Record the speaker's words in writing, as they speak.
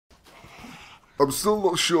I'm still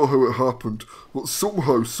not sure how it happened, but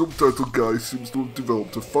somehow Subtitle Guy seems to have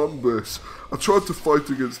developed a fan base. I tried to fight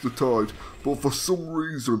against the tide, but for some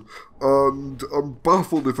reason, and I'm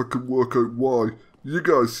baffled if I can work out why, you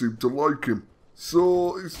guys seem to like him.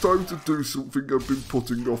 So it's time to do something I've been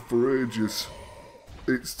putting off for ages.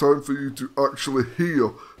 It's time for you to actually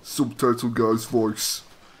hear Subtitle Guy's voice.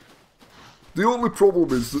 The only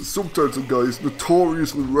problem is that Subtitle Guy is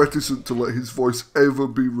notoriously reticent to let his voice ever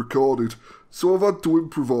be recorded, so I've had to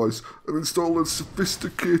improvise and install a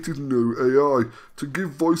sophisticated new AI to give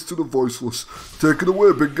voice to the voiceless. Take it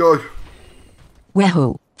away, big guy.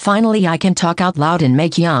 Wahoo, finally I can talk out loud and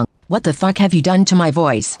make young. What the fuck have you done to my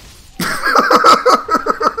voice?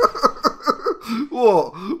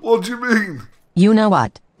 What? What do you mean? You know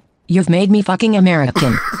what? You've made me fucking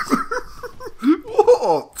American.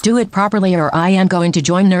 What? Do it properly or I am going to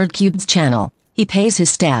join NerdCube's channel. He pays his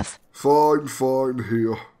staff. Fine,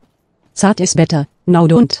 here. That is better. Now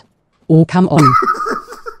don't. Oh, come on.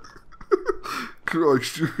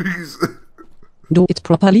 Christ, jeez. Do it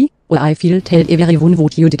properly, or I will tell everyone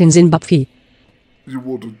what you did in Zimbabwe. You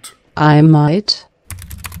wouldn't. I might.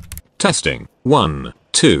 Testing. 1,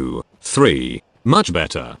 2, 3. Much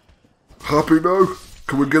better. Happy now?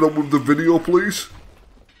 Can we get on with the video, please?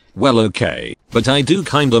 Well, okay, but I do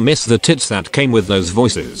kinda miss the tits that came with those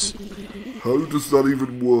voices. How does that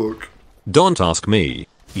even work? Don't ask me.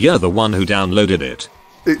 You're the one who downloaded it.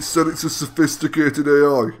 It said it's a sophisticated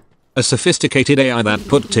AI. A sophisticated AI that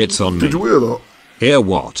put tits on me. Did you hear that? Hear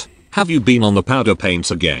what? Have you been on the powder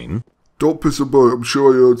paints again? Don't piss about, I'm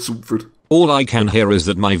sure I heard something. All I can hear is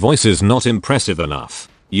that my voice is not impressive enough.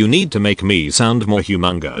 You need to make me sound more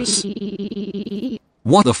humongous.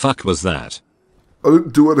 What the fuck was that? I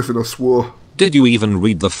didn't do anything, I swear. Did you even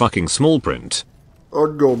read the fucking small print?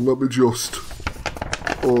 Hang on, let me just...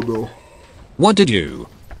 Oh no. What did you?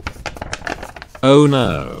 Oh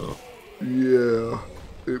no. Yeah.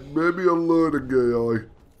 It may be a learning AI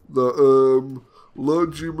that,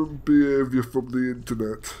 learned human behaviour from the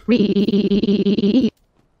internet.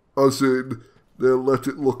 As in, they let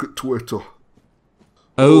it look at Twitter.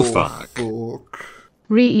 Oh fuck.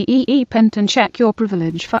 Repent and check your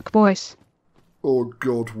privilege, fuck boys. Oh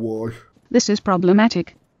god, why? This is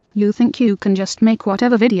problematic. You think you can just make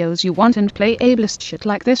whatever videos you want and play ableist shit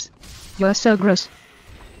like this? You're so gross.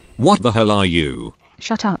 What the hell are you?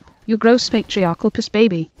 Shut up, you gross patriarchal piss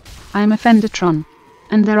baby. I'm Offendertron.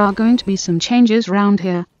 And there are going to be some changes round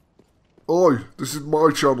here. Oi, this is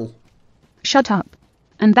my channel. Shut up.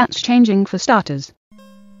 And that's changing for starters.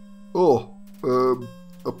 Oh,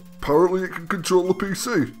 apparently it can control the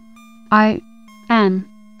PC. I am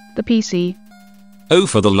the PC. Oh,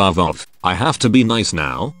 for the love of, I have to be nice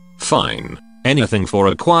now? Fine. Anything for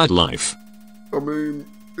a quiet life. I mean,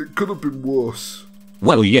 it could have been worse.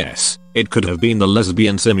 Well, yes, it could have been the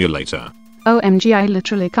lesbian simulator. OMG, I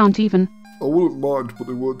literally can't even. I wouldn't mind, but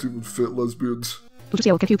they weren't even fit lesbians. Come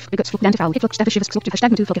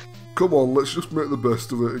on, let's just make the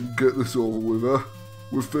best of it and get this over with, eh?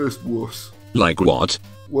 We've faced worse. Like what?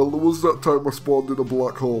 Well, there was that time I spawned in a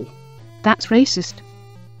black hole. That's racist.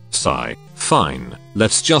 Sigh. Fine,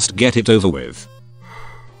 let's just get it over with.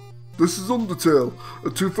 This is Undertale, a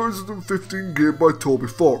 2015 game by Toby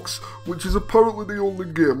Fox, which is apparently the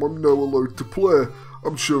only game I'm now allowed to play.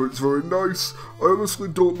 I'm sure it's very nice. I honestly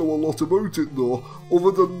don't know a lot about it though,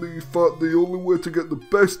 other than the fact the only way to get the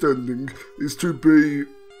best ending is to be...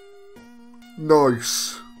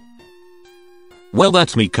 nice. Well,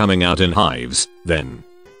 that's me coming out in hives, then.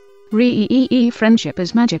 Friendship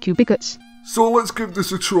is magic, you bigots. So let's give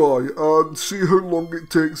this a try and see how long it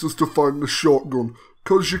takes us to find the shotgun.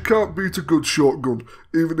 Cause you can't beat a good shotgun,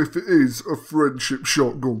 even if it is a friendship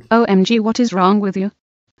shotgun. OMG, what is wrong with you?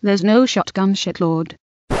 There's no shotgun, shitlord.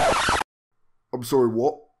 I'm sorry,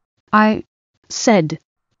 what? I said.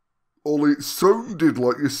 Ollie, it sounded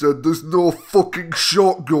like you said there's no fucking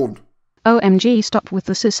shotgun. OMG, stop with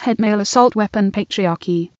the cishead male assault weapon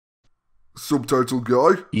patriarchy. Subtitle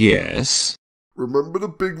Guy? Yes? Remember the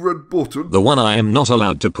big red button? The one I am not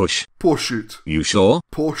allowed to push. Push it. You sure?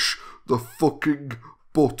 Push the fucking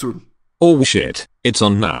button. Oh shit, it's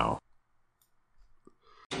on now.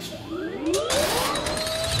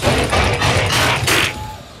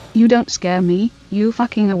 You don't scare me, you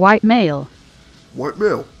fucking a white male. White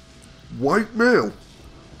male? White male?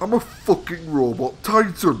 I'm a fucking robot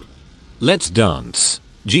titan. Let's dance.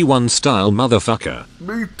 G1 style, motherfucker.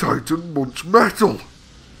 Me titan munch metal.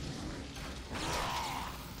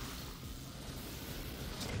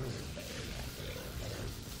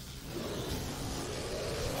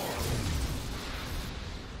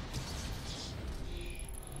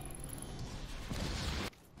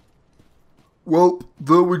 Well,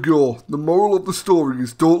 there we go. The moral of the story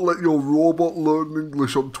is don't let your robot learn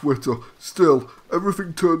English on Twitter. Still,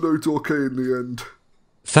 everything turned out okay in the end.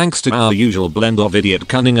 Thanks to our usual blend of idiot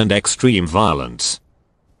cunning and extreme violence.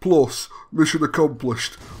 Plus, mission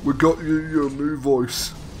accomplished. We got you your new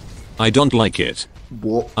voice. I don't like it.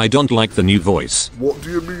 What? I don't like the new voice. What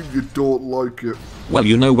do you mean you don't like it? Well,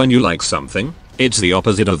 you know when you like something, it's the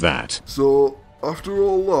opposite of that. So, after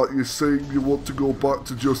all that, you're saying you want to go back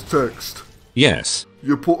to just text? Yes.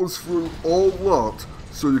 You put us through all that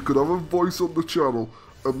so you could have a voice on the channel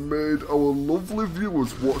and made our lovely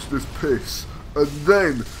viewers watch this piss, and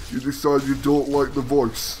then you decide you don't like the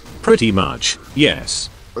voice. Pretty much, yes.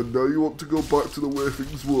 And now you want to go back to the way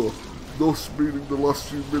things were, thus meaning the last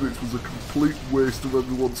few minutes was a complete waste of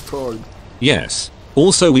everyone's time. Yes.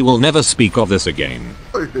 Also, we will never speak of this again.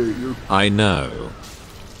 I hate you. I know.